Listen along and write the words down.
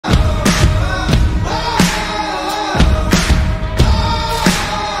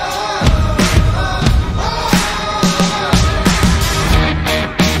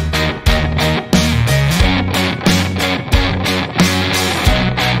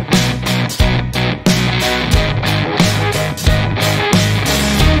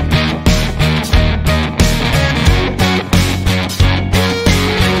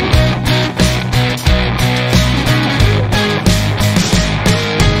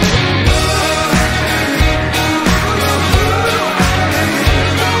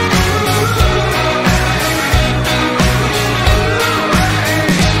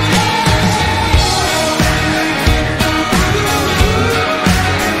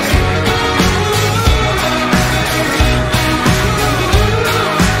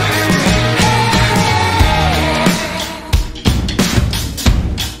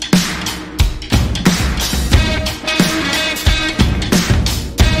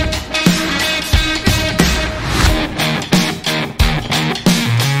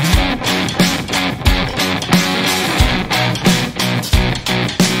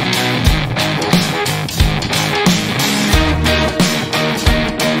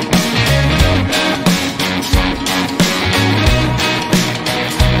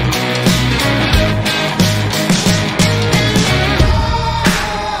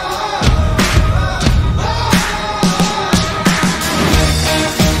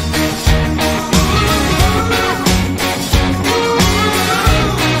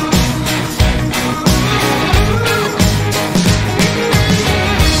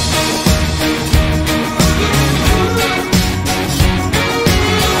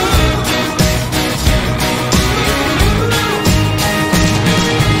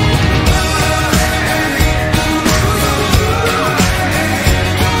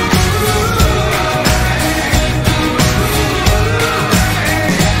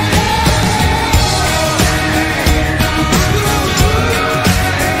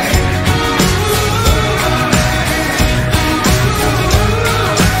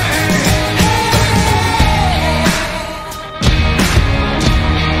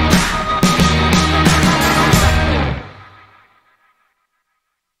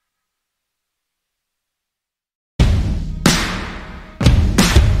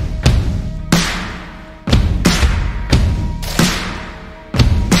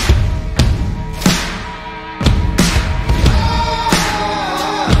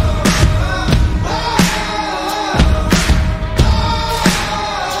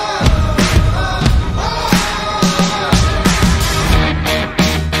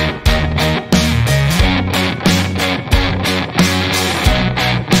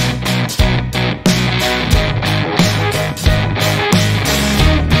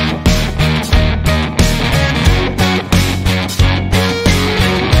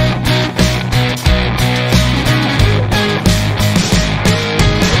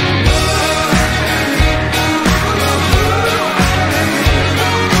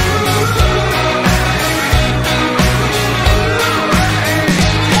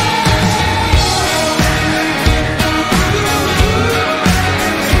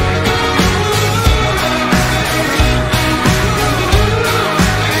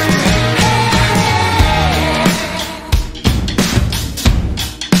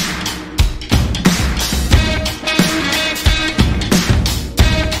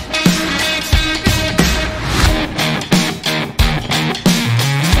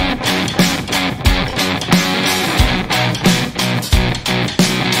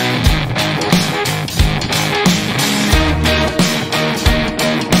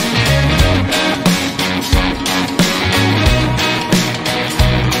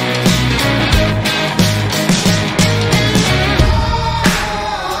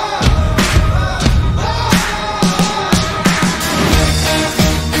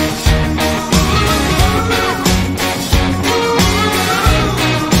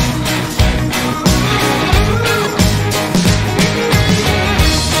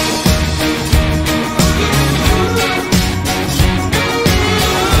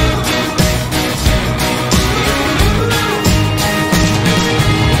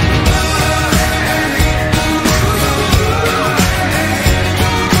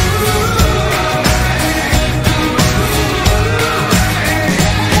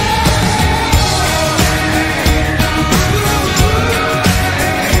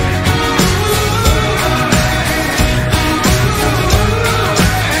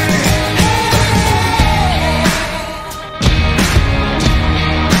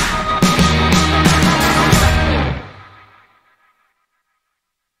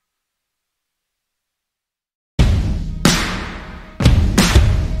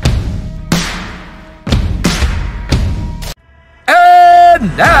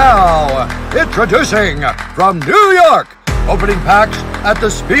Introducing from New York, opening packs at the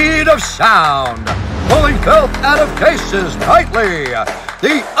speed of sound, pulling filth out of cases nightly,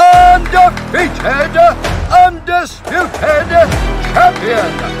 the undefeated, undisputed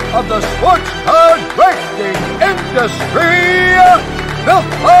champion of the sports card breaking industry,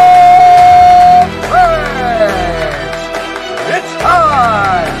 Filth Bomb Breaks. It's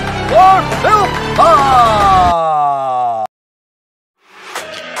time for Filth Bomb.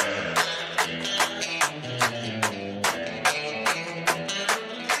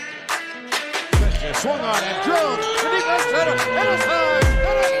 Swung on and drilled. The defense center. And it's high.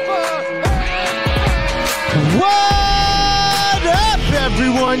 And it's What up,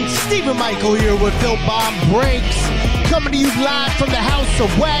 everyone? Stephen Michael here with Filth Bomb Breaks. Coming to you live from the House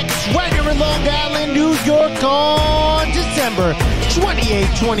of Wax right here in Long Island, New York on December 28,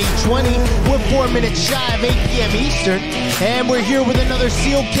 2020. We're 4 minutes shy of 8 p.m. Eastern. And we're here with another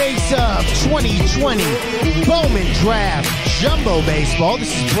sealed case of 2020 Bowman Draft Jumbo Baseball.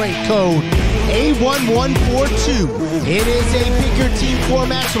 This is break code A1142. It is a pick your team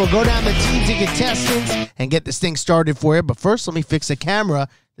format, so we'll go down the teams and contestants and get this thing started for you. But first, let me fix the camera.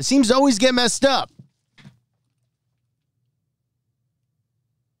 It seems to always get messed up.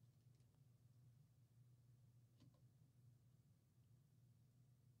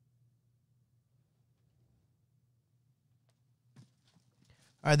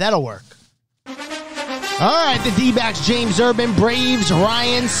 All right, that'll work. All right, the D-backs, James Urban, Braves,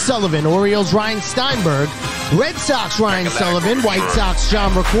 Ryan Sullivan, Orioles, Ryan Steinberg, Red Sox, Ryan Sullivan, White Sox,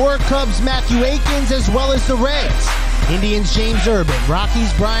 John McClure, Cubs, Matthew Akins, as well as the Reds, Indians, James Urban,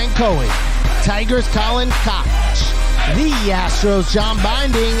 Rockies, Brian Cohen, Tigers, Colin Koch, the Astros, John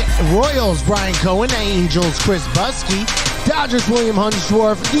Binding, Royals, Brian Cohen, Angels, Chris Buskey, Dodgers, William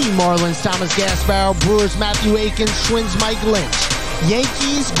Hunsdorf, the Marlins, Thomas Gasparo, Brewers, Matthew Akins, Twins, Mike Lynch,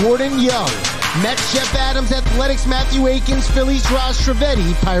 Yankees, Gordon Young, Mets, Jeff Adams, Athletics, Matthew Akins, Phillies, Raj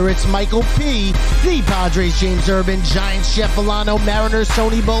Trivedi, Pirates, Michael P., the Padres, James Urban, Giants, Jeff Villano, Mariners,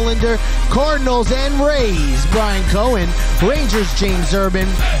 Tony Bolander, Cardinals, and Rays, Brian Cohen, Rangers, James Urban,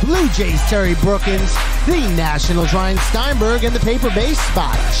 Blue Jays, Terry Brookins, the Nationals, Ryan Steinberg, and the paper base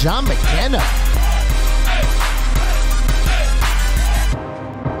spot, John McKenna.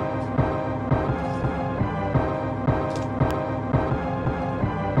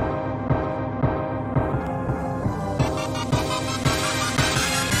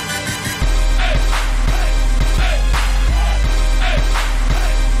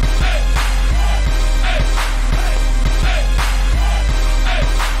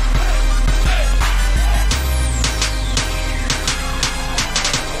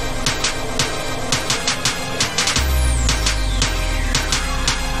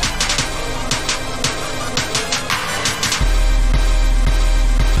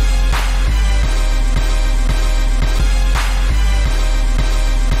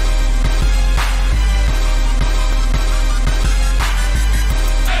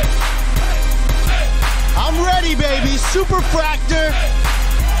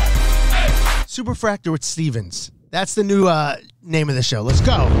 Superfractor with Stevens. That's the new name of the show. Let's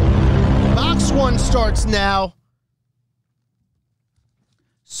go. Box 1 starts now.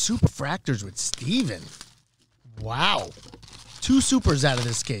 Superfractors with Steven. Wow. 2 supers out of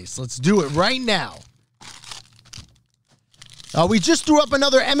this case. Let's do it right now. We just threw up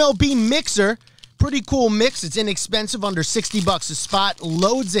another MLB mixer. Pretty cool mix. It's inexpensive, under $60 a spot.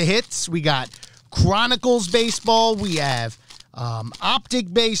 Loads of hits. We got Chronicles Baseball. We have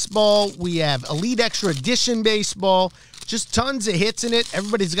Optic Baseball. We have Elite Extra Edition Baseball. Just tons of hits in it.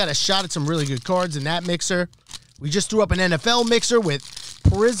 Everybody's got a shot at some really good cards in that mixer. We just threw up an NFL mixer with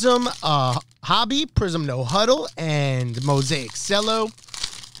Prism Hobby, Prism No Huddle, and Mosaic Cello.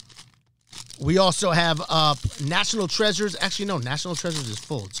 We also have National Treasures. Actually, no, National Treasures is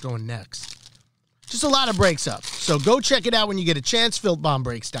full. It's going next. Just a lot of breaks up. So go check it out when you get a chance,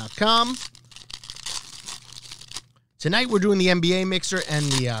 filthbombreaks.com. Tonight, we're doing the NBA mixer and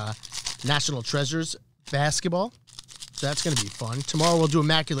the National Treasures basketball. So that's going to be fun. Tomorrow, we'll do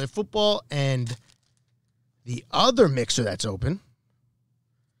Immaculate Football and the other mixer that's open.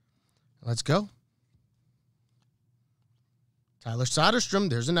 Let's go. Tyler Soderstrom.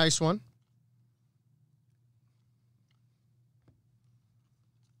 There's a nice one.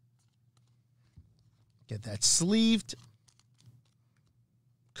 Get that sleeved.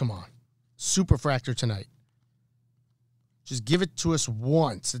 Come on. Superfractor tonight. Just give it to us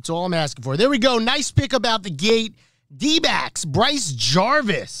once. That's all I'm asking for. There we go. Nice pickup out the gate. D-backs, Bryce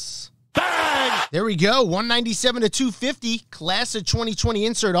Jarvis. Bang! There we go. 197 to 250. Class of 2020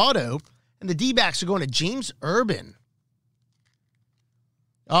 insert auto. And the D-backs are going to James Urban.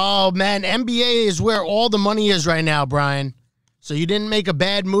 Oh, man, NBA is where all the money is right now, Brian. So you didn't make a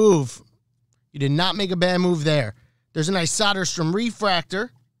bad move. You did not make a bad move there. There's a nice Soderstrom refractor.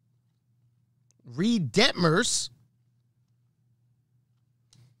 Reed Detmers.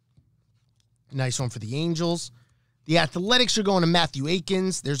 Nice one for the Angels. The Athletics are going to Matthew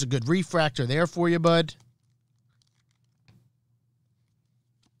Aikens. There's a good refractor there for you, bud.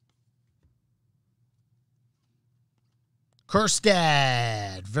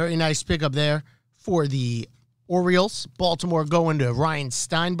 Kerstad. Very nice pickup there for the Orioles. Baltimore going to Ryan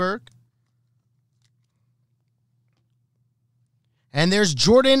Steinberg. And there's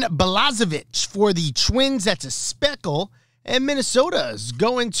Jordan Balazovic for the Twins. That's a speckle. And Minnesota's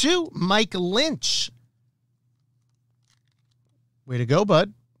going to Mike Lynch. Way to go,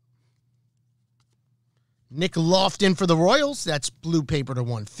 bud. Nick Lofton for the Royals. That's blue paper to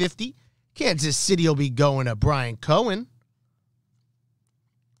 150. Kansas City will be going to Brian Cohen.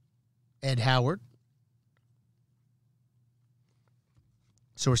 Ed Howard.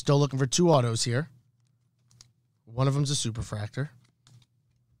 So we're still looking for 2 autos here. One of them's a superfractor.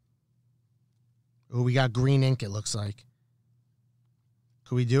 Oh, we got green ink, it looks like.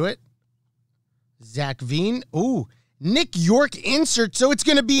 Could we do it? Zach Veen. Ooh, Nick York insert. So it's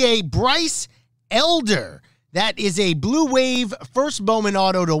going to be a Bryce Elder. That is a Blue Wave first Bowman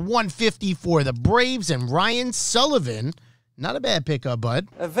auto to 150 for the Braves and Ryan Sullivan. Not a bad pickup, bud.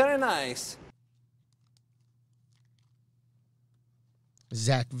 Very nice.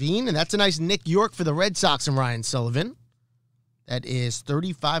 Zach Veen, and that's a nice Nick York for the Red Sox and Ryan Sullivan. That is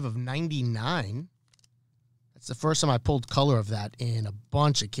 35 of 99. That's the first time I pulled color of that in a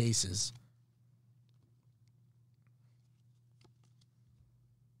bunch of cases.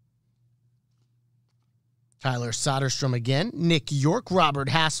 Tyler Soderstrom again. Nick York, Robert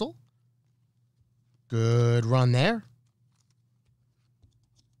Hassel. Good run there.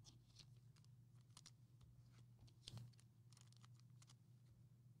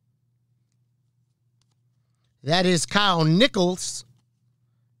 That is Kyle Nichols,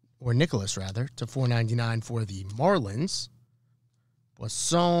 or Nicholas rather, to $4.99 for the Marlins.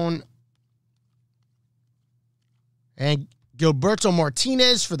 Boisson and Gilberto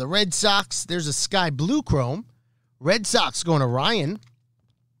Martinez for the Red Sox. There's a sky blue chrome. Red Sox going to Ryan.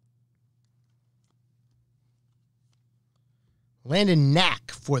 Landon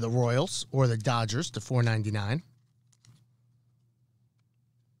Knack for the Royals or the Dodgers to $4.99.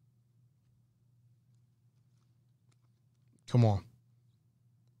 Come on.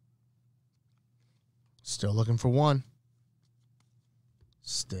 Still looking for one.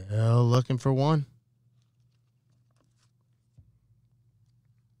 Still looking for one.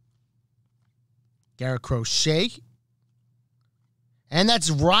 Garrett Crochet. And that's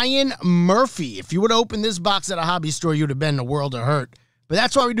Ryan Murphy. If you would have opened this box at a hobby store, you would have been in a world of hurt. But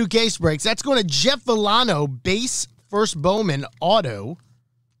that's why we do case breaks. That's going to Jeff Villano, base first Bowman auto.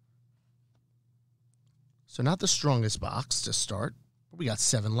 So not the strongest box to start. We got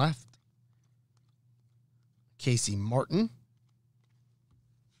 7 left. Casey Martin.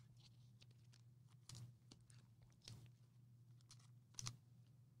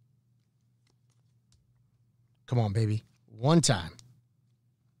 Come on, baby. One time.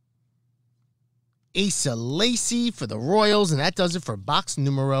 Asa Lacy for the Royals, and that does it for box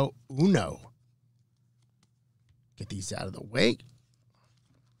numero uno. Get these out of the way.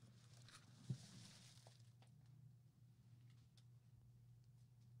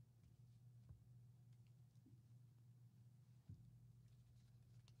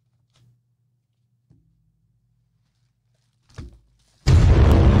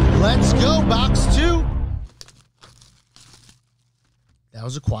 Let's go, box 2. That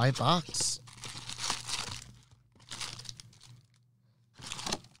was a quiet box.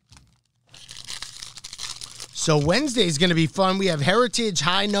 So Wednesday is going to be fun. We have Heritage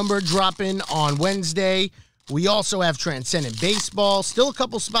high number dropping on Wednesday. We also have Transcendent Baseball. Still a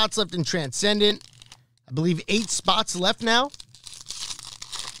couple spots left in Transcendent. I believe 8 spots left now.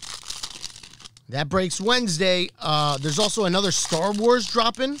 That breaks Wednesday. There's also another Star Wars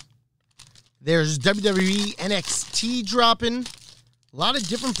dropping. There's WWE NXT dropping. A lot of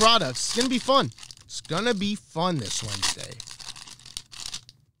different products. It's going to be fun. It's going to be fun this Wednesday.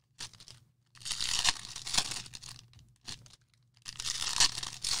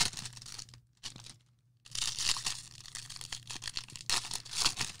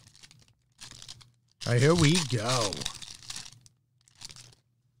 All right, here we go.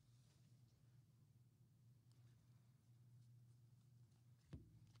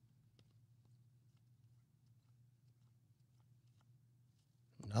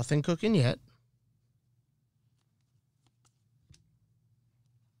 Nothing cooking yet.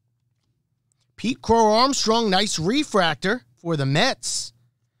 Pete Crow Armstrong, nice refractor for the Mets.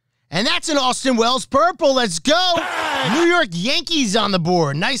 And that's an Austin Wells purple. Let's go. New York Yankees on the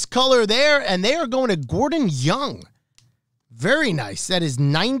board. Nice color there. And they are going to Gordon Young. Very nice. That is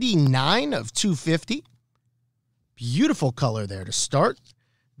 99 of 250. Beautiful color there to start.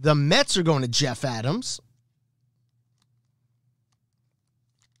 The Mets are going to Jeff Adams.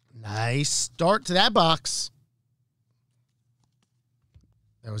 Nice start to that box.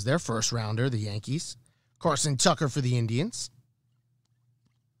 That was their first rounder, the Yankees. Carson Tucker for the Indians.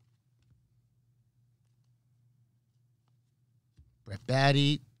 Brett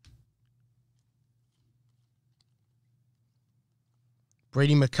Batty.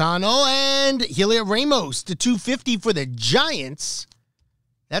 Brady McConnell and Heliot Ramos to 250 for the Giants.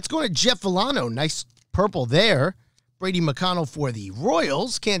 That's going to Jeff Villano. Nice purple there. Brady McConnell for the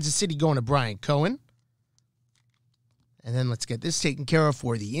Royals. Kansas City going to Brian Cohen. And then let's get this taken care of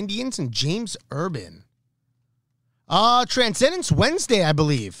for the Indians and James Urban. Transcendence Wednesday, I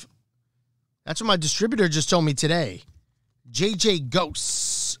believe. That's what my distributor just told me today. JJ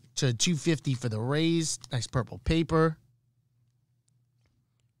Ghosts to 250 for the Rays. Nice purple paper.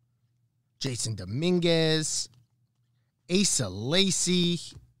 Jason Dominguez. Asa Lacy.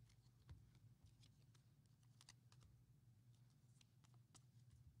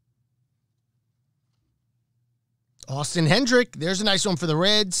 Austin Hendrick. There's a nice one for the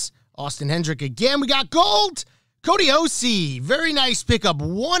Reds. Austin Hendrick again. We got gold. Cody Ossie. Very nice pickup.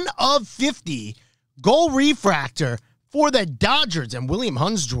 1 of 50. Gold refractor for the Dodgers and William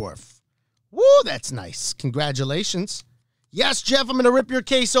Hunsdorf. Woo, that's nice. Congratulations. Yes, Jeff, I'm going to rip your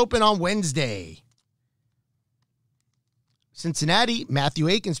case open on Wednesday. Cincinnati, Matthew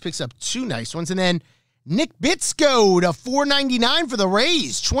Akins picks up 2 nice ones. And then Nick Bitsko to $4.99 for the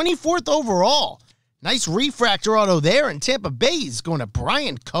Rays. 24th overall. Nice refractor auto there. And Tampa Bay is going to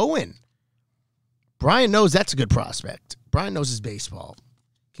Brian Cohen. Brian knows that's a good prospect. Brian knows his baseball.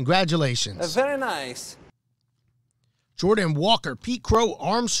 Congratulations. Very nice. Jordan Walker, Pete Crow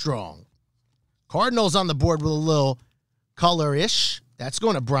Armstrong. Cardinals on the board with a little color-ish. That's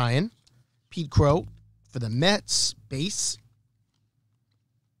going to Brian. Pete Crow for the Mets. Base.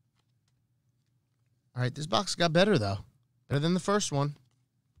 All right, this box got better, though. Better than the first one.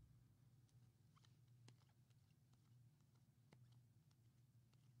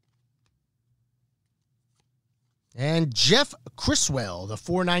 And Jeff Criswell, the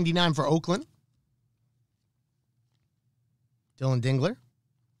 $4.99 for Oakland. Dylan Dingler.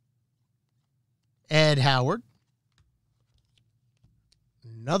 Ed Howard.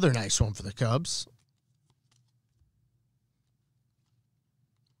 Another nice one for the Cubs.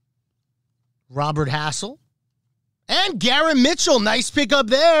 Robert Hassel. And Garrett Mitchell. Nice pickup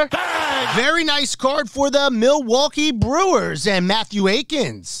there. Bang! Very nice card for the Milwaukee Brewers. And Matthew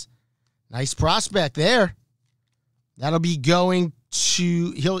Akins. Nice prospect there. That'll be going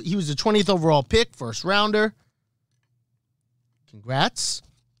to... He was the 20th overall pick. First rounder. Congrats.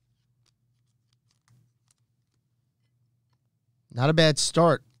 Not a bad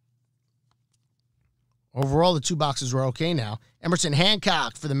start. Overall, the 2 boxes were okay now. Emerson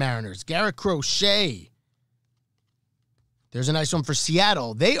Hancock for the Mariners. Garrett Crochet. There's a nice one for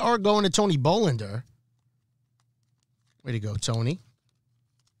Seattle. They are going to Tony Bolander. Way to go, Tony.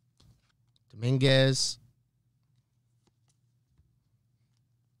 Dominguez.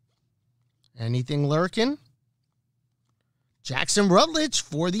 Anything lurking? Jackson Rutledge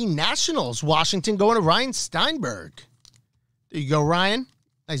for the Nationals. Washington going to Ryan Steinberg. There you go, Ryan.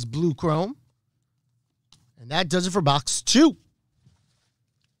 Nice blue chrome. And that does it for box 2.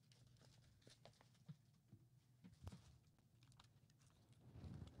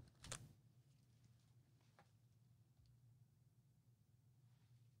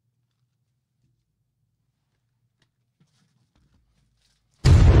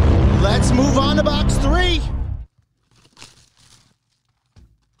 Let's move on to box 3.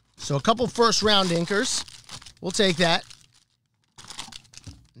 So a couple first round inkers. We'll take that.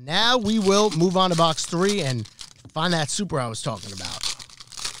 Now we will move on to box 3 and find that super I was talking about.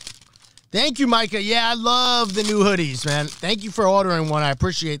 Thank you, Micah. Yeah, I love the new hoodies, man. Thank you for ordering one. I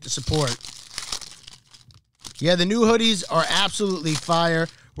appreciate the support. Yeah, the new hoodies are absolutely fire.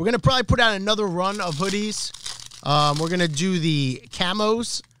 We're going to probably put out another run of hoodies. We're going to do the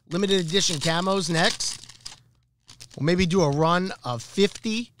camos, limited edition camos next. We'll maybe do a run of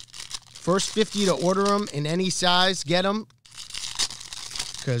 50. First 50 to order them in any size, get them.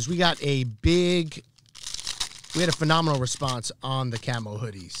 Because we had a phenomenal response on the camo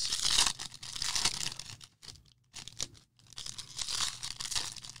hoodies.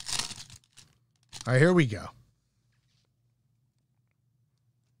 All right, here we go.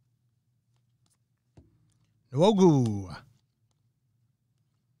 Nwogu.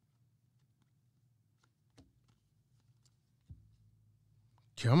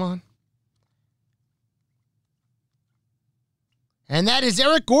 Come on. And that is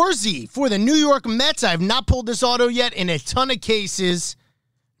Eric Gorzy for the New York Mets. I have not pulled this auto yet in a ton of cases.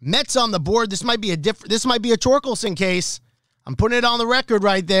 Mets on the board. This might be a Torkelson case. I'm putting it on the record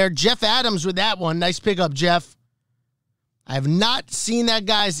right there. Jeff Adams with that one. Nice pickup, Jeff. I have not seen that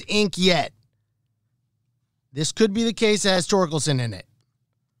guy's ink yet. This could be the case that has Torkelson in it.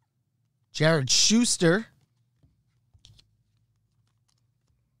 Jared Schuster.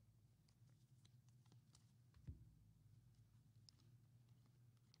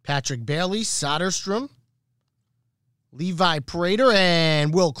 Patrick Bailey, Soderstrom, Levi Prater,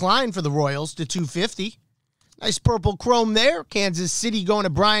 and Will Klein for the Royals to 250. Nice purple chrome there. Kansas City going to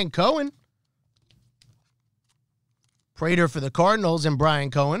Brian Cohen. Prater for the Cardinals and Brian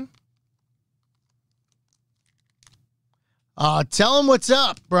Cohen. Tell him what's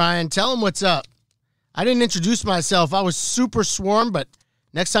up, Brian. Tell him what's up. I didn't introduce myself. I was super swarmed, but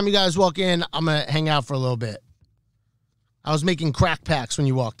next time you guys walk in, I'm going to hang out for a little bit. I was making crack packs when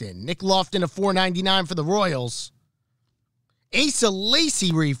you walked in. Nick Lofton, a $4.99 for the Royals. Asa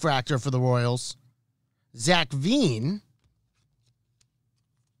Lacy refractor for the Royals. Zach Veen.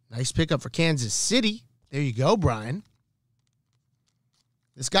 Nice pickup for Kansas City. There you go, Brian.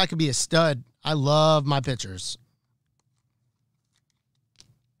 This guy could be a stud. I love my pitchers.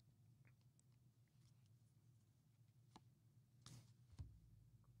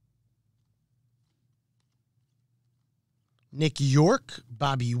 Nick York,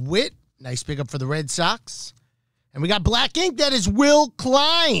 Bobby Witt. Nice pickup for the Red Sox. And we got black ink. That is Will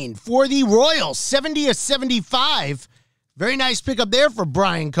Klein for the Royals. 70/75. Very nice pickup there for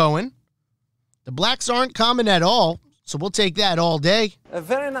Brian Cohen. The blacks aren't common at all, so we'll take that all day.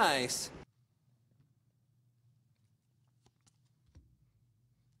 Very nice.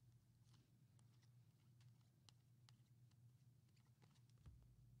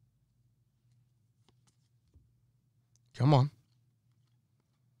 Come on.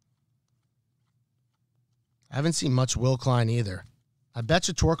 I haven't seen much Will Klein either. I bet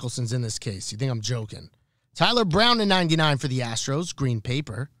you Torkelson's in this case. You think I'm joking? Tyler Brown to 99 for the Astros. Green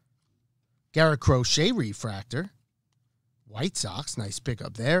paper. Garrett Crochet refractor. White Sox. Nice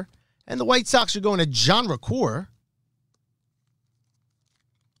pickup there. And the White Sox are going to John Racour.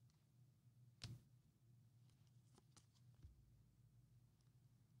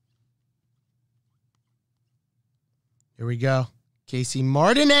 Here we go. Casey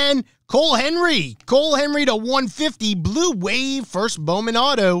Martin and Cole Henry. Cole Henry to 150. Blue Wave. First Bowman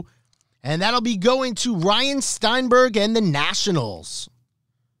auto. And that'll be going to Ryan Steinberg and the Nationals.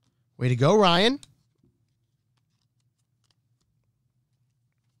 Way to go, Ryan.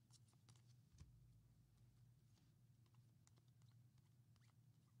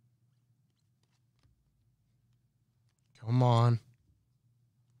 Come on.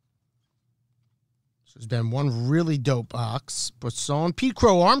 There's been one really dope box. Brisson, Pete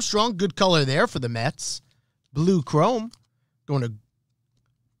Crow Armstrong, good color there for the Mets. Blue chrome, going to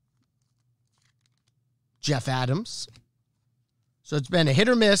Jeff Adams. So it's been a hit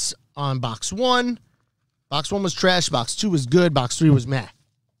or miss on box one. Box one was trash. Box two was good. Box three was meh.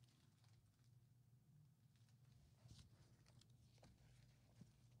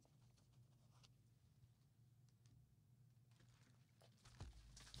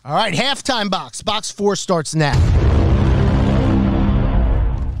 All right, halftime box. Box four starts now.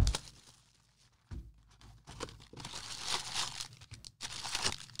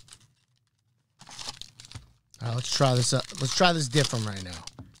 All right, let's try this up. Let's try this different right now.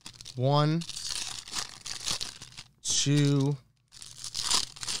 1, 2.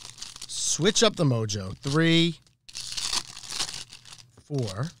 Switch up the mojo. 3,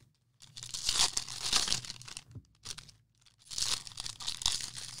 4.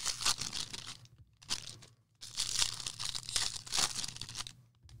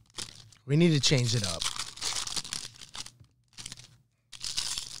 We need to change it up.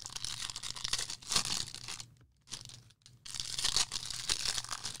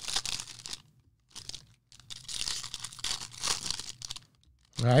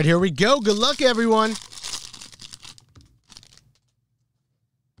 All right, here we go. Good luck, everyone.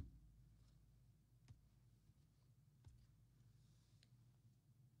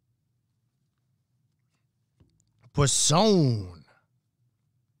 Poisson.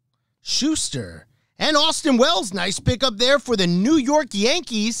 Schuster. And Austin Wells. Nice pickup there for the New York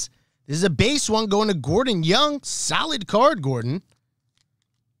Yankees. This is a base one going to Gordon Young. Solid card, Gordon.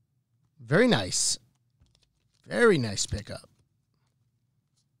 Very nice. Very nice pickup.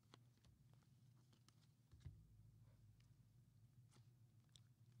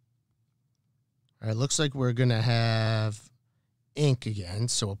 All right, looks like we're going to have ink again,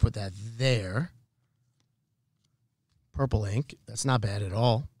 so we'll put that there. Purple ink. That's not bad at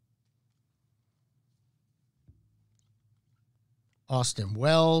all. Austin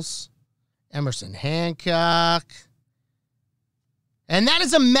Wells. Emerson Hancock. And that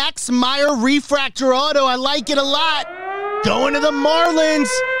is a Max Meyer refractor auto. I like it a lot. Going to the Marlins.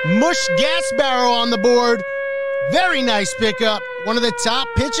 Mush Gas Barrel on the board. Very nice pickup. One of the top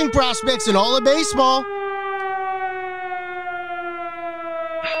pitching prospects in all of baseball.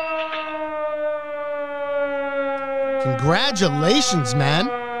 Congratulations, man.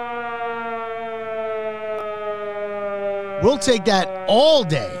 We'll take that all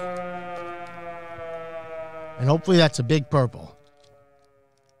day. And hopefully that's a big purple.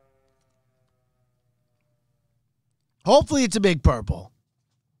 Hopefully it's a big purple.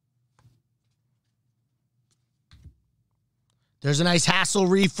 There's a nice Hassel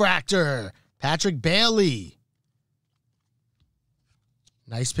refractor. Patrick Bailey.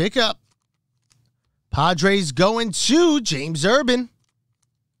 Nice pickup. Padres going to James Urban.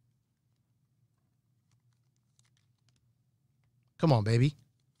 Come on, baby.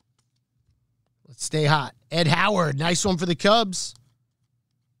 Let's stay hot. Ed Howard. Nice one for the Cubs.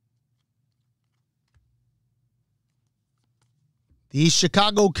 The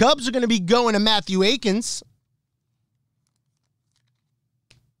Chicago Cubs are going to be going to Matthew Akins.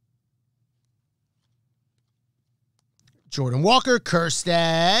 Jordan Walker,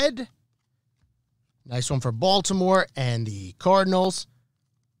 Kerstad. Nice one for Baltimore and the Cardinals.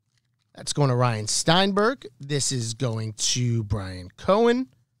 That's going to Ryan Steinberg. This is going to Brian Cohen.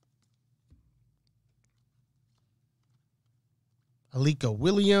 Alika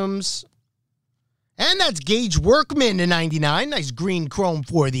Williams. And that's Gage Workman to 99. Nice green chrome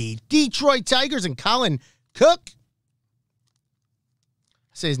for the Detroit Tigers and Colin Cook. I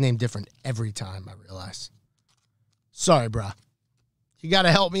say his name different every time, I realize. Sorry, brah. You got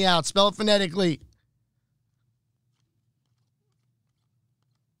to help me out. Spell it phonetically.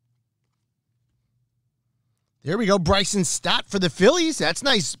 There we go. Bryson Stott for the Phillies. That's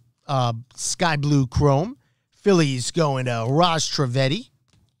nice sky blue chrome. Phillies going to Raj Trivedi.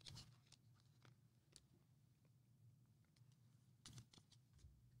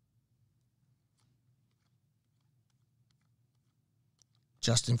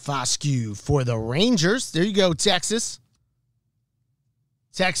 Justin Foscue for the Rangers. There you go, Texas.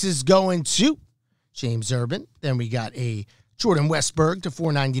 Texas going to James Urban. Then we got a Jordan Westberg to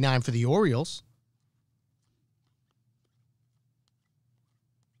 $4.99 for the Orioles.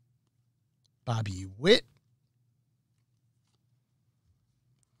 Bobby Witt.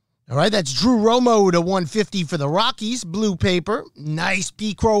 All right, that's Drew Romo to $150 for the Rockies. Blue paper. Nice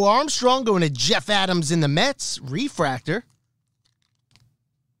P. Crow Armstrong going to Jeff Adams in the Mets. Refractor.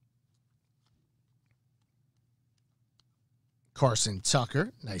 Carson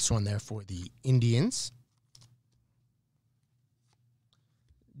Tucker. Nice one there for the Indians.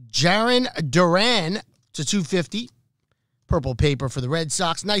 Jaron Duran to $250. Purple paper for the Red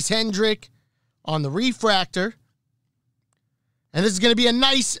Sox. Nice Hendrick on the refractor. And this is going to be a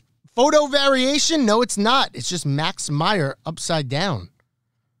nice photo variation. No, it's not. It's just Max Meyer upside down.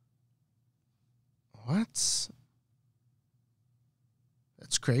 What?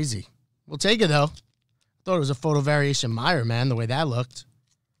 That's crazy. We'll take it, though. Thought it was a photo variation Meyer, man, the way that looked.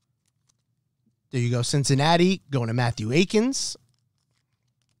 There you go, Cincinnati, going to Matthew Akins.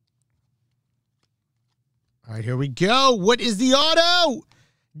 All right, here we go. What is the auto?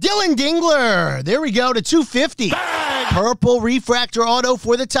 Dylan Dingler. There we go, to $250. Bang! Purple refractor auto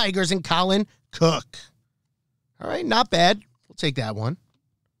for the Tigers and Colin Cook. All right, not bad. We'll take that one.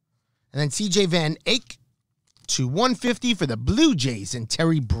 And then CJ Van Eyck to $150 for the Blue Jays and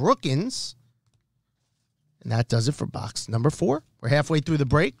Terry Brookins. And that does it for box number 4. We're halfway through the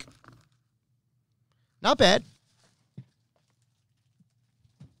break. Not bad.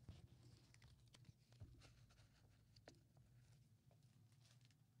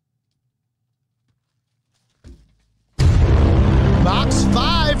 Box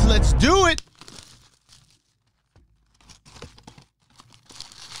 5. Let's do it.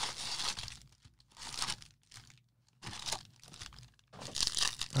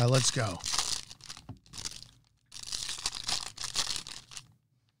 All right, let's go.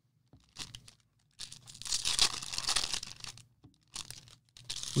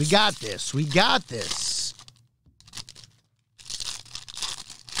 We got this. We got this.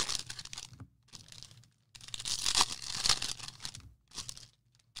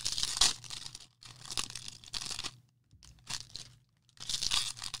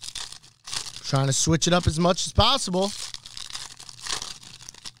 Trying to switch it up as much as possible.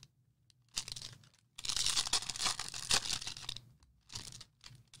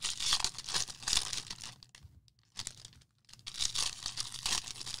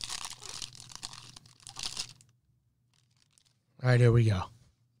 All right, here we go.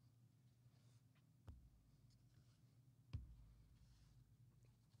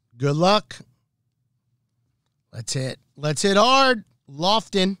 Good luck. Let's hit. Let's hit hard.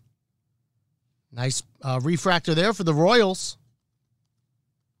 Lofton. Nice refractor there for the Royals.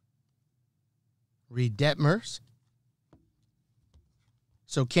 Reed Detmers.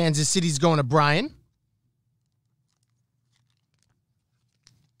 So Kansas City's going to Brian.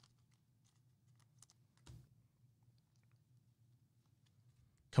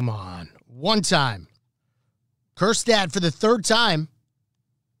 Come on. One time. Kerstad for the third time.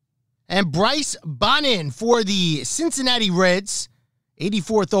 And Bryce Bonin for the Cincinnati Reds.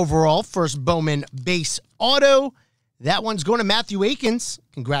 84th overall. First Bowman base auto. That one's going to Matthew Akins.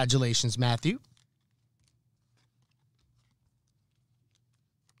 Congratulations, Matthew.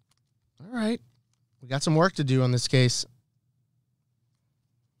 All right. We got some work to do on this case.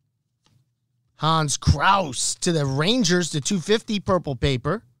 Hans Kraus to the Rangers to 250 purple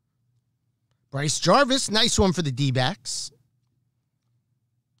paper. Bryce Jarvis, nice one for the D-backs.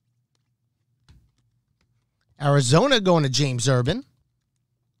 Arizona going to James Urban.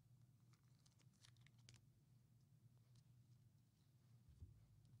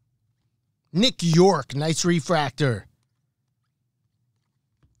 Nick York, nice refractor.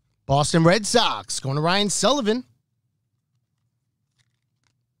 Boston Red Sox going to Ryan Sullivan.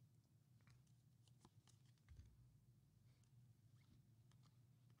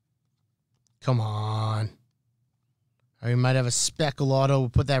 Come on. Or you might have a speckle auto. We'll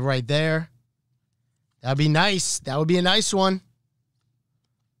put that right there. That'd be nice. That would be a nice one.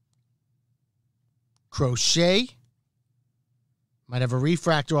 Crochet. Might have a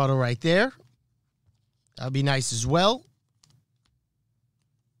refractor auto right there. That would be nice as well.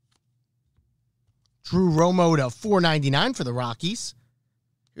 Drew Romo to $4.99 for the Rockies.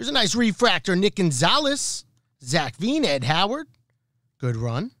 Here's a nice refractor. Nick Gonzalez. Zach Veen, Ed Howard. Good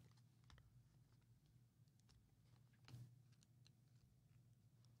run.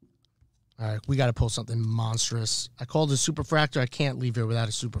 All right, we got to pull something monstrous. I called a superfractor. I can't leave here without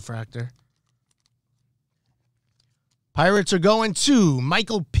a superfractor. Pirates are going to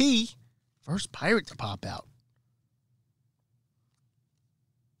Michael P. First Pirate to pop out.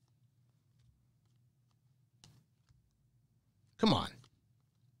 Come on.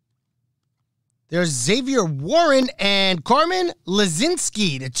 There's Xavier Warren and Carmen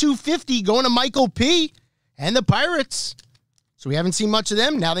Lazinski to 250 going to Michael P. and the Pirates. So we haven't seen much of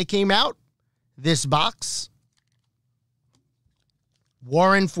them. Now they came out. This box.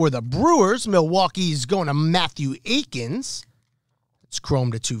 Warren for the Brewers. Milwaukee's going to Matthew Akins. It's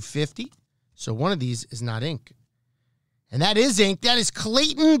chrome to 250. So one of these is not ink. And that is ink. That is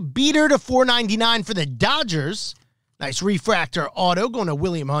Clayton Beater to $4.99 for the Dodgers. Nice refractor auto going to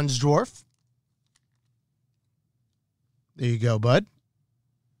William Hunsdorf. There you go, bud.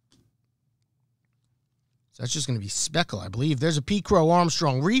 So that's just going to be speckle, I believe. There's a P. Crow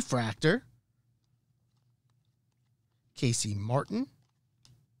Armstrong refractor. Casey Martin.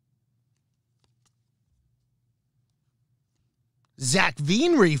 Zach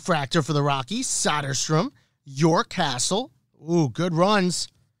Veen refractor for the Rockies. Soderstrom. York Hassel. Ooh, good runs.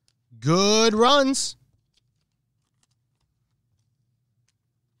 Good runs.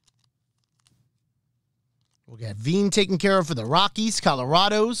 We'll get Veen taken care of for the Rockies.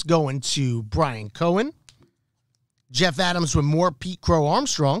 Colorado's going to Brian Cohen. Jeff Adams with more Pete Crow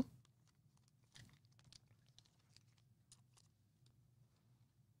Armstrong.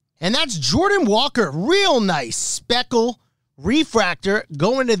 And that's Jordan Walker. Real nice speckle refractor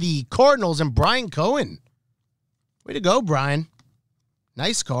going to the Cardinals and Brian Cohen. Way to go, Brian.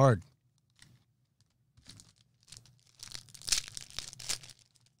 Nice card.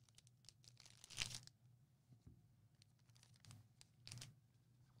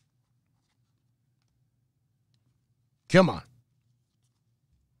 Come on.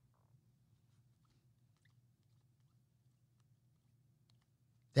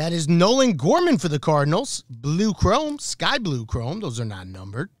 That is Nolan Gorman for the Cardinals. Blue chrome, sky blue chrome. Those are not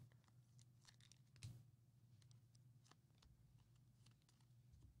numbered.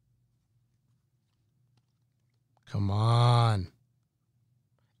 Come on.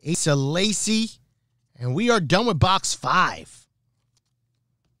 Asa Lacy. And we are done with box 5.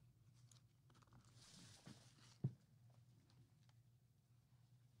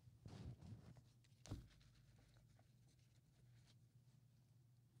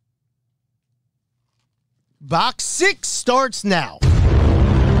 Box 6 starts now.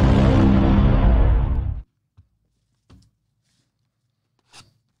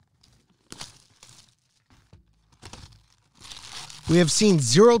 We have seen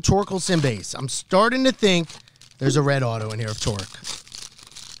 0 Torkelson base. I'm starting to think There's a red auto in here of Torque.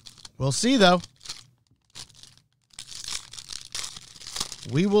 We'll see, though.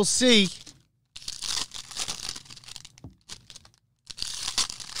 We will see.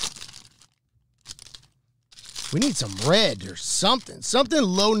 We need some red or something. Something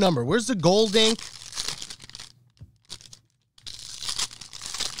low number. Where's the gold ink?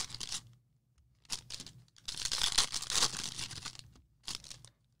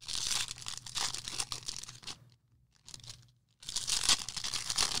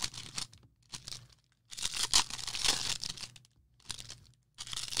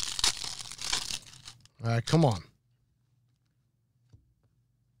 All right, come on.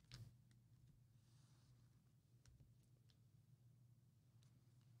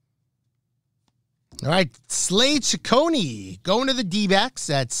 All right, Slade Ciccone going to the D-backs.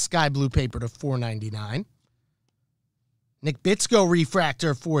 That's sky blue paper to $4.99. Nick Bitsko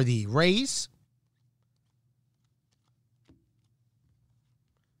refractor for the Rays.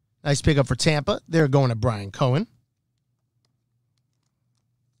 Nice pickup for Tampa. They're going to Brian Cohen.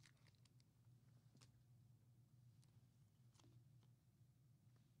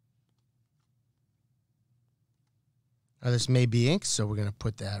 This may be ink, so we're going to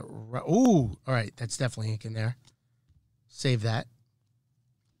put that right. Ooh, all right, that's definitely ink in there. Save that.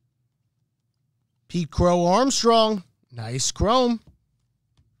 Pete Crow Armstrong. Nice chrome.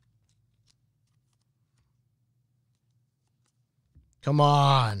 Come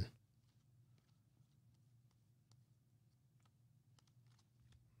on.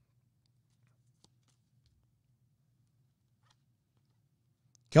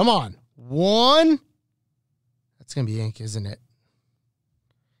 Come on. One. It's going to be ink, isn't it?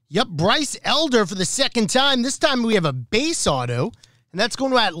 Yep, Bryce Elder for the second time. This time we have a base auto, and that's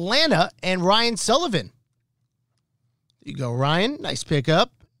going to Atlanta and Ryan Sullivan. There you go, Ryan. Nice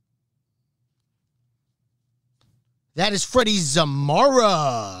pickup. That is Freddie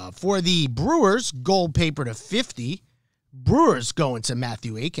Zamora for the Brewers. Gold paper to 50. Brewers going to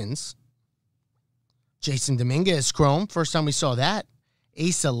Matthew Akins. Jason Dominguez chrome. First time we saw that.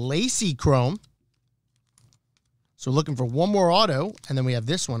 Asa Lacy chrome. So looking for one more auto, and then we have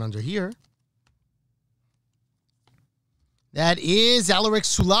this one under here. That is Alaric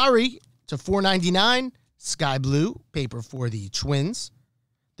Solari to $4.99. Sky blue paper for the Twins.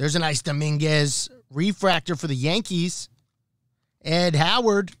 There's a nice Dominguez refractor for the Yankees. Ed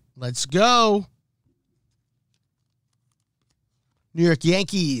Howard, let's go. New York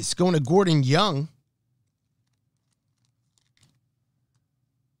Yankees going to Gordon Young.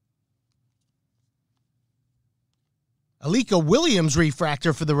 Alika Williams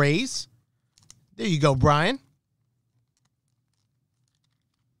refractor for the Rays. There you go, Brian.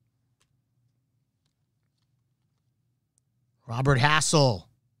 Robert Hassel.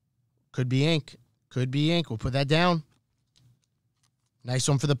 Could be ink. Could be ink. We'll put that down. Nice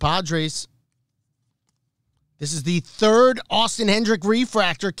one for the Padres. This is the third Austin Hendrick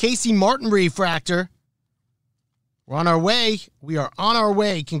refractor. Casey Martin refractor. We're on our way. We are on our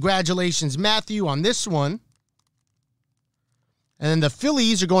way. Congratulations, Matthew, on this one. And then the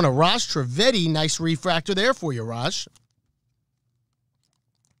Phillies are going to Raj Trivedi. Nice refractor there for you, Raj.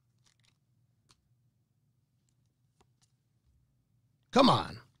 Come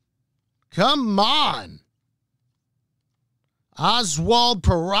on. Come on. Oswald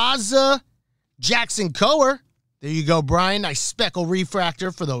Peraza. Jackson Coher. There you go, Brian. Nice speckle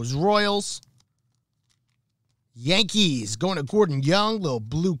refractor for those Royals. Yankees going to Gordon Young. Little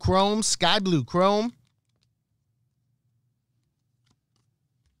blue chrome. Sky blue chrome.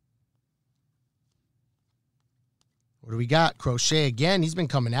 What do we got? Crochet again. He's been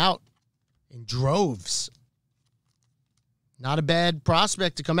coming out in droves. Not a bad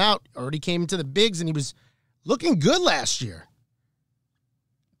prospect to come out. Already came into the bigs, and he was looking good last year.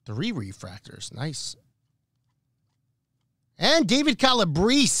 3 refractors. Nice. And David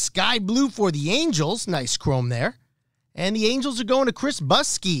Calabrese, sky blue for the Angels. Nice chrome there. And the Angels are going to Chris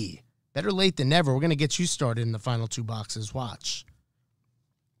Buskey. Better late than never. We're going to get you started in the final 2 boxes. Watch.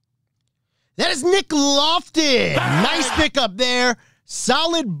 That is Nick Lofton. Nice pickup there.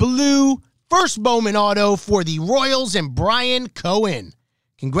 Solid blue. First Bowman auto for the Royals and Brian Cohen.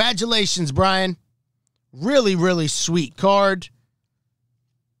 Congratulations, Brian. Really, really sweet card.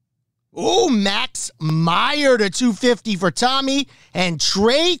 Oh, Max Meyer to $250 for Tommy. And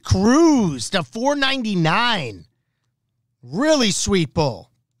Trey Cruz to $499. Really sweet pull.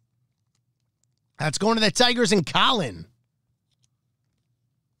 That's going to the Tigers and Colin.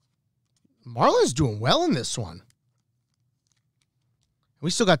 Marlon's doing well in this one.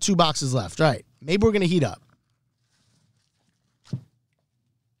 We still got 2 boxes left. All right. Maybe we're going to heat up.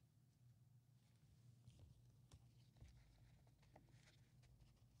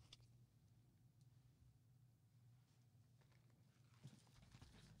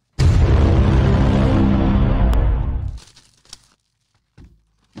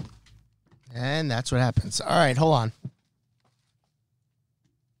 And that's what happens. All right, hold on.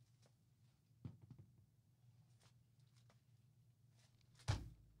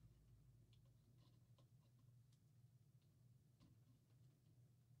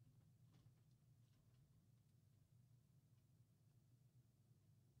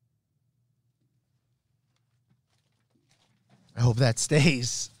 I hope that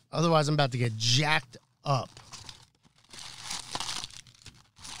stays. Otherwise, I'm about to get jacked up.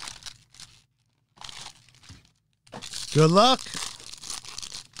 Good luck.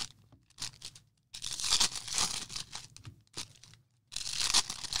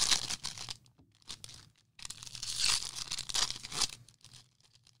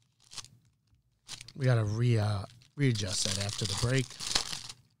 We got to readjust that after the break.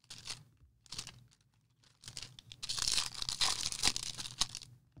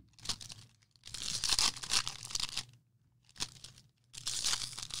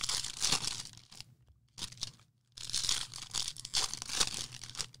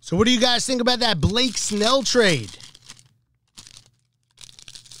 So what do you guys think about that Blake Snell trade?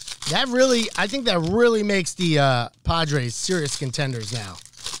 I think that really makes the Padres serious contenders now.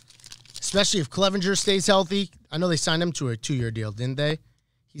 Especially if Clevenger stays healthy. I know they signed him to a 2-year deal, didn't they?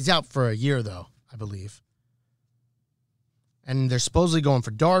 He's out for a year, though, I believe. And they're supposedly going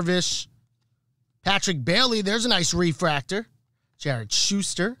for Darvish. Patrick Bailey, there's a nice refractor. Jared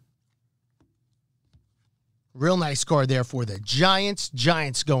Schuster. Real nice card there for the Giants.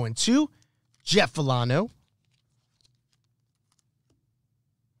 Giants going to Jeff Villano.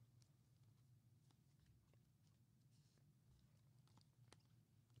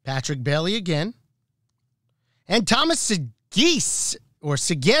 Patrick Bailey again. And Thomas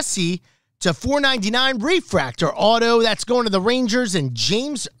Segesi to 499 refractor auto. That's going to the Rangers and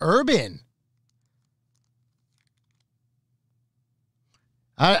James Urban.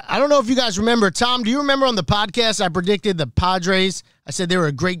 I don't know if you guys remember. Tom, do you remember on the podcast I predicted the Padres? I said they were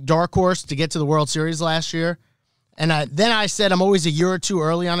a great dark horse to get to the World Series last year. And then I said I'm always a year or two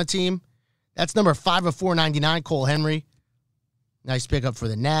early on a team. That's number 5 of 499, Cole Henry. Nice pickup for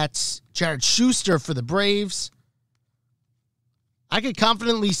the Nats. Jared Schuster for the Braves. I could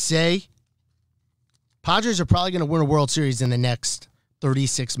confidently say Padres are probably going to win a World Series in the next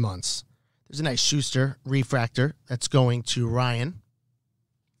 36 months. There's a nice Schuster refractor that's going to Ryan.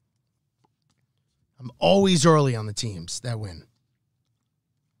 I'm always early on the teams that win.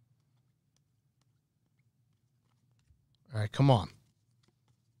 All right, come on.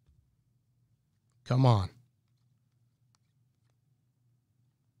 Come on.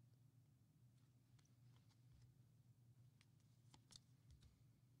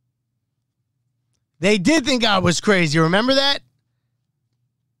 They did think I was crazy. Remember that?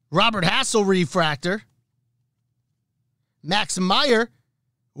 Robert Hassel refractor. Max Meyer.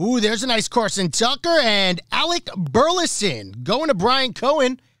 Ooh, there's a nice Carson Tucker and Alec Burleson going to Brian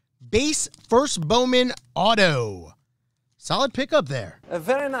Cohen. Base first Bowman auto. Solid pickup there.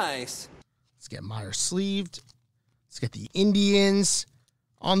 Very nice. Let's get Meyer sleeved. Let's get the Indians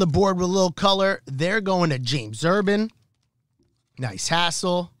on the board with a little color. They're going to James Urban. Nice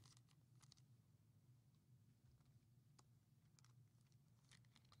Hassel.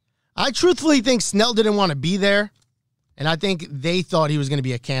 I truthfully think Snell didn't want to be there. And I think they thought he was going to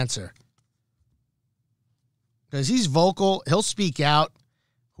be a cancer. Because he's vocal. He'll speak out.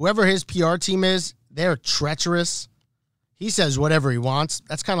 Whoever his PR team is, they're treacherous. He says whatever he wants.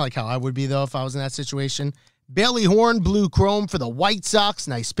 That's kind of like how I would be, though, if I was in that situation. Bailey Horn, blue chrome for the White Sox.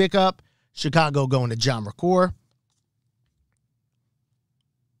 Nice pickup. Chicago going to John McClure.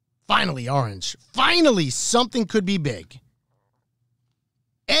 Finally, orange. Finally, something could be big.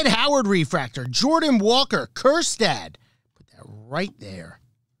 Ed Howard refractor. Jordan Walker. Kjerstad. Put that right there.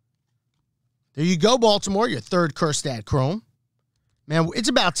 There you go, Baltimore. Your third Kjerstad chrome. Man, it's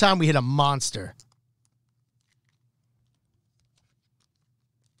about time we hit a monster.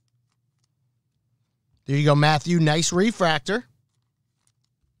 There you go, Matthew. Nice refractor.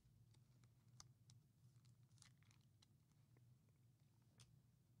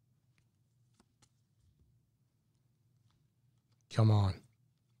 Come on.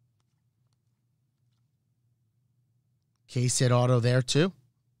 Case hit auto there, too.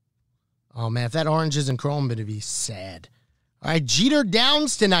 Oh, man, if that orange isn't chrome, I'm going to be sad. All right, Jeter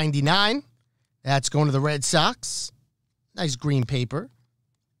Downs to 99. That's going to the Red Sox. Nice green paper.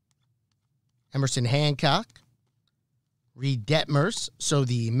 Emerson Hancock. Reed Detmers. So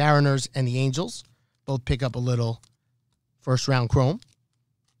the Mariners and the Angels both pick up a little first-round chrome.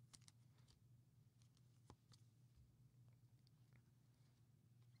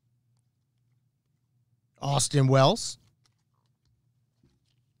 Austin Wells.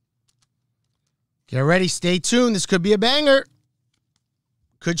 Get ready. Stay tuned. This could be a banger.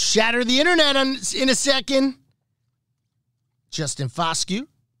 Could shatter the internet in a second. Justin Foscue.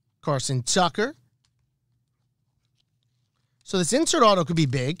 Carson Tucker. So this insert auto could be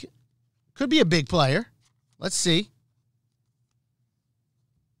big. Could be a big player. Let's see.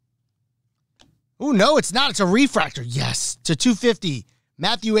 Oh, no, it's not. It's a refractor. Yes, to 250.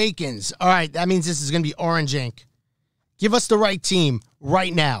 Matthew Akins. All right, that means this is going to be orange ink. Give us the right team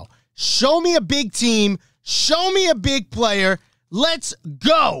right now. Show me a big team. Show me a big player. Let's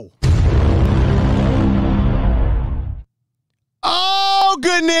go. Oh,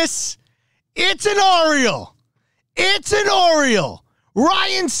 goodness. It's an Oriole. It's an Oriole.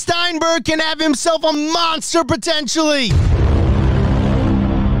 Ryan Steinberg can have himself a monster potentially.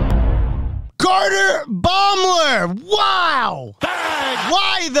 Carter Baumler. Wow. Bang.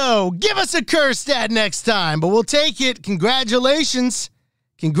 Why, though? Give us a curse stat next time, but we'll take it. Congratulations.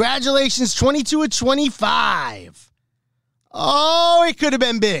 Congratulations, 22 of 25. Oh, it could have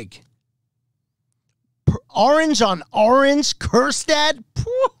been big. Orange on orange, curse stat.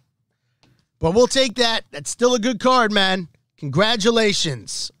 But we'll take that. That's still a good card, man.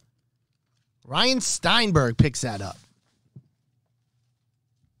 Congratulations. Ryan Steinberg picks that up.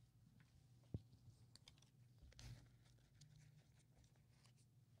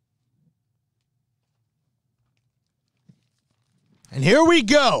 And here we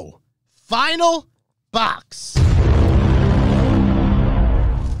go. Final box.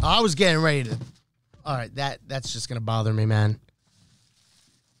 I was getting ready to... All right, that's just going to bother me, man.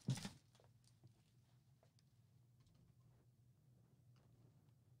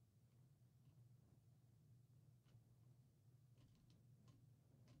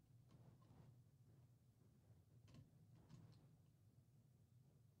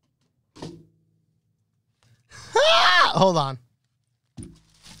 Hold on.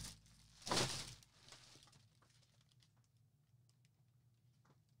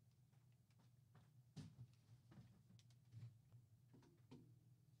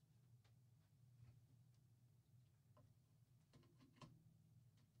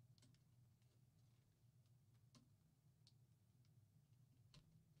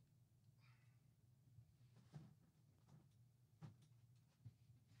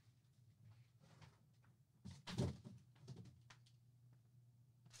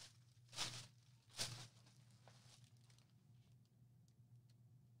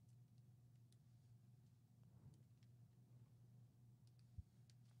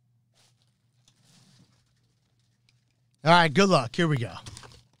 All right, good luck. Here we go.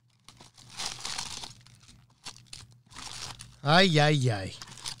 Ay, ay, ay.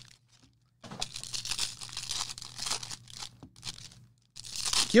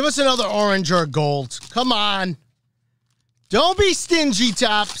 Give us another orange or gold. Come on. Don't be stingy,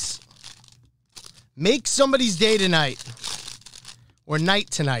 Tops. Make somebody's day tonight. Or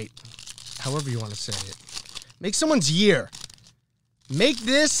night tonight. However you want to say it. Make someone's year. Make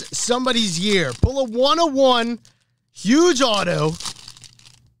this somebody's year. Pull a 101. Huge auto.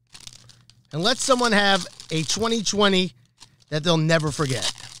 And let someone have a 2020 that they'll never forget.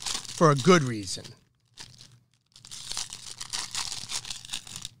 For a good reason.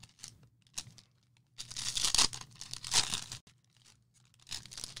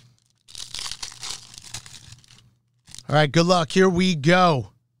 All right, good luck. Here we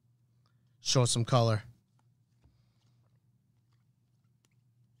go. Show us some color.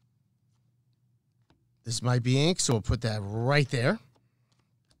 This might be ink, so we'll put that right there.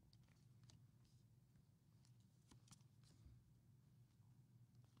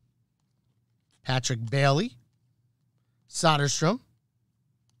 Patrick Bailey. Soderstrom.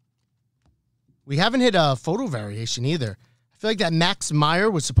 We haven't hit a photo variation either. I feel like that Max Meyer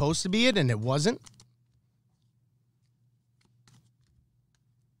was supposed to be it, and it wasn't.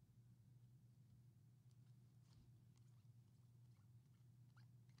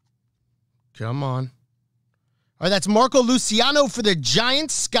 Come on. All right, that's Marco Luciano for the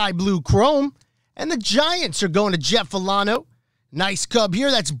Giants, Sky Blue Chrome. And the Giants are going to Jeff Villano. Nice cub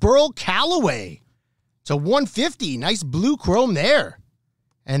here. That's Burl Calloway to 150. Nice blue chrome there.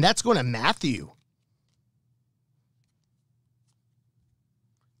 And that's going to Matthew.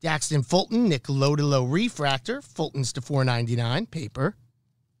 Daxton Fulton, Nick Lodolo refractor. Fulton's to 499 paper.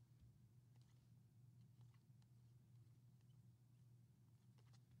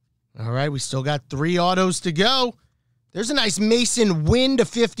 All right, we still got 3 autos to go. There's a nice Mason Wynn to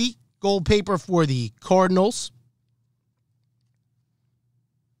 50. Gold paper for the Cardinals.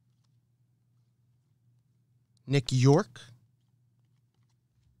 Nick York.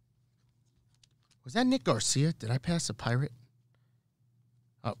 Was that Nick Garcia? Did I pass a Pirate?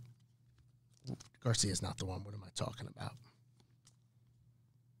 Oh. Garcia's not the one. What am I talking about?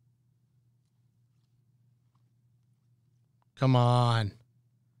 Come on.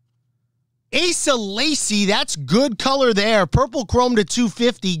 Asa Lacy, that's good color there. Purple chrome to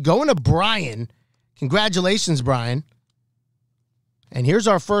 250. Going to Brian. Congratulations, Brian. And here's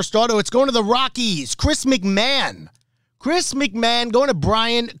our first auto. It's going to the Rockies. Chris McMahon. Chris McMahon going to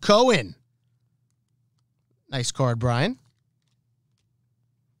Brian Cohen. Nice card, Brian.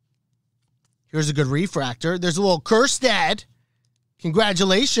 Here's a good refractor. There's a little Kerstad.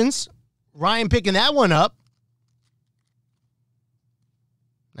 Congratulations. Ryan picking that one up.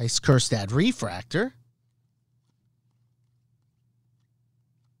 Nice Kerstad refractor.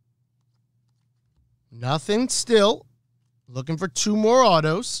 Nothing still. Looking for 2 more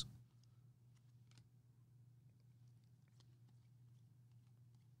autos.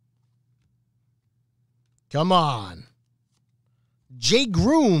 Come on. Jay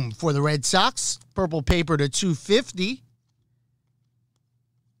Groom for the Red Sox. Purple paper to 250.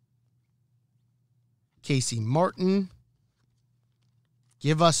 Casey Martin.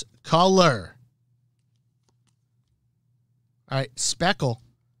 Give us color. All right, Speckle.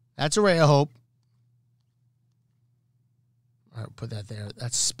 That's a ray of hope. All right, put that there.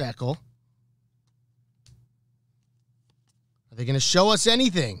 That's Speckle. Are they going to show us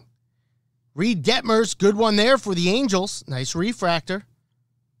anything? Reed Detmers, good one there for the Angels. Nice refractor.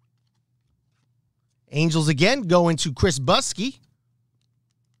 Angels again going to Chris Buskey.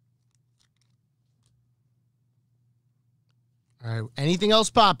 All right, anything else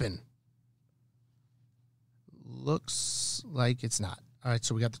popping? Looks like it's not. All right,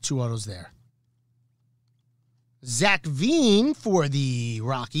 so we got the 2 autos there. Zach Veen for the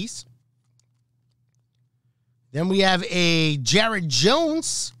Rockies. Then we have a Jared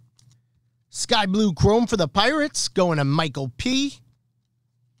Jones. Sky Blue Chrome for the Pirates. Going to Michael P.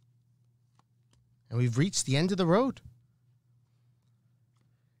 And we've reached the end of the road.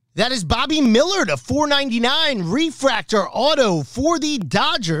 That is Bobby Miller to 499 refractor auto for the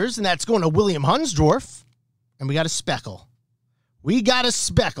Dodgers. And that's going to William Hunsdorf. And we got a Speckle. We got a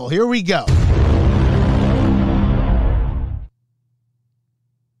Speckle. Here we go.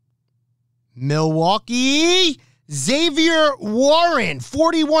 Milwaukee, Xavier Warren,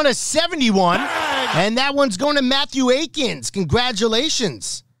 41 of 71. And that one's going to Matthew Akins.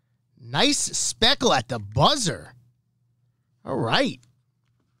 Congratulations. Nice Speckle at the buzzer. All right.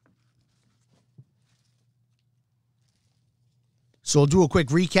 So we'll do a quick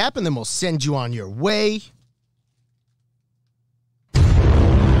recap, and then we'll send you on your way.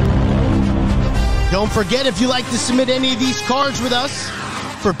 Don't forget, if you'd like to submit any of these cards with us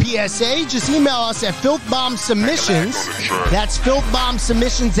for PSA, just email us at filthbombsubmissions. That's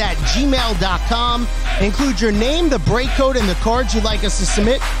filthbombsubmissions@gmail.com. Include your name, the break code, and the cards you'd like us to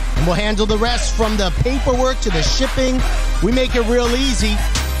submit, and we'll handle the rest from the paperwork to the shipping. We make it real easy.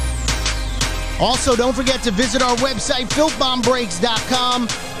 Also, don't forget to visit our website, filthbombreaks.com.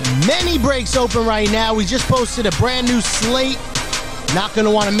 Many breaks open right now. We just posted a brand new slate. Not going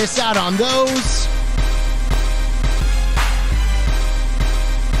to want to miss out on those.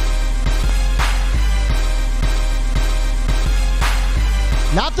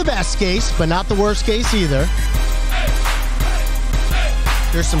 Not the best case, but not the worst case either.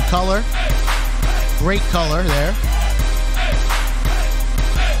 There's some color. Great color there.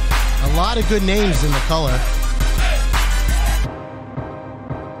 A lot of good names in the color.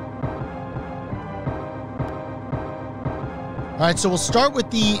 All right, so we'll start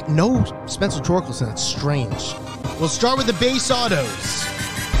with the... No Spencer Torkelson, that's strange. We'll start with the base autos.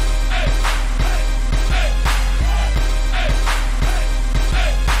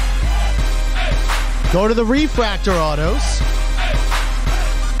 Go to the refractor autos.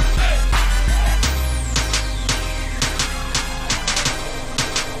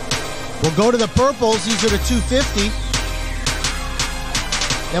 We'll go to the purples. These are the 250.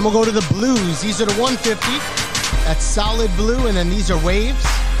 Then we'll go to the blues. These are the 150. That's solid blue, and then these are waves.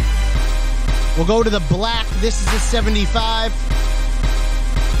 We'll go to the black. This is a 75.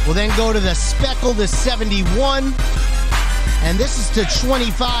 We'll then go to the speckle, the 71. And this is to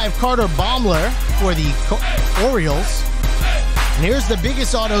 25, Carter Baumler for the Orioles. And here's the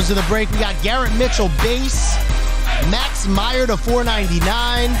biggest autos of the break. We got Garrett Mitchell base, Max Meyer to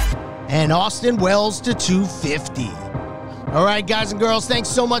 499, and Austin Wells to 250. All right, guys and girls, thanks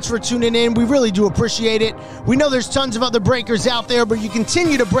so much for tuning in. We really do appreciate it. We know there's tons of other breakers out there, but you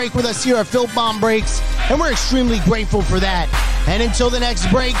continue to break with us here at Filth Bomb Breaks, and we're extremely grateful for that. And until the next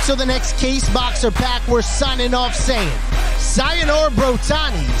break, till the next case box or pack, we're signing off saying, sayonara,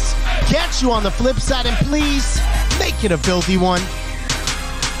 Brotanis. Catch you on the flip side, and please make it a filthy one.